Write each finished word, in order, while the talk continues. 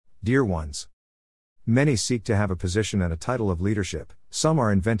Dear ones, many seek to have a position and a title of leadership, some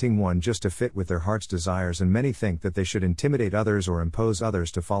are inventing one just to fit with their heart's desires, and many think that they should intimidate others or impose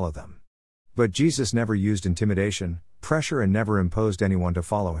others to follow them. But Jesus never used intimidation, pressure, and never imposed anyone to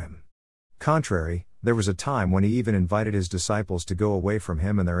follow him. Contrary, there was a time when he even invited his disciples to go away from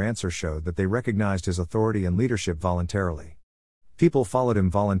him, and their answer showed that they recognized his authority and leadership voluntarily. People followed him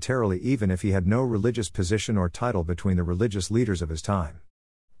voluntarily even if he had no religious position or title between the religious leaders of his time.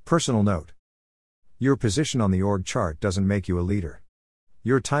 Personal note: your position on the org chart doesn't make you a leader.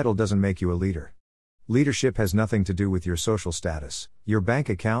 Your title doesn't make you a leader. Leadership has nothing to do with your social status, your bank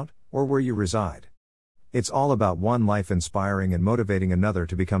account, or where you reside. It's all about one life inspiring and motivating another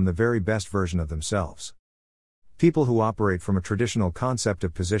to become the very best version of themselves. People who operate from a traditional concept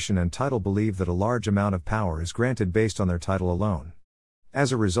of position and title believe that a large amount of power is granted based on their title alone.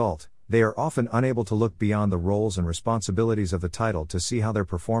 As a result, they are often unable to look beyond the roles and responsibilities of the title to see how their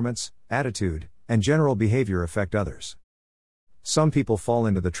performance, attitude, and general behavior affect others. Some people fall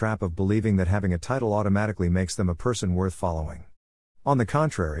into the trap of believing that having a title automatically makes them a person worth following. On the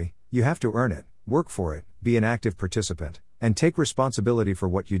contrary, you have to earn it, work for it, be an active participant, and take responsibility for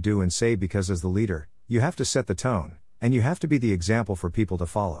what you do and say, because as the leader, you have to set the tone, and you have to be the example for people to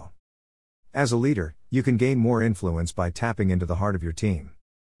follow. As a leader, you can gain more influence by tapping into the heart of your team.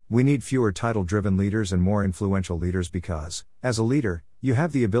 We need fewer title-driven leaders and more influential leaders because, as a leader, you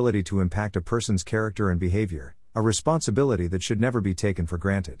have the ability to impact a person's character and behavior, a responsibility that should never be taken for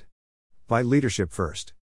granted. By leadership first.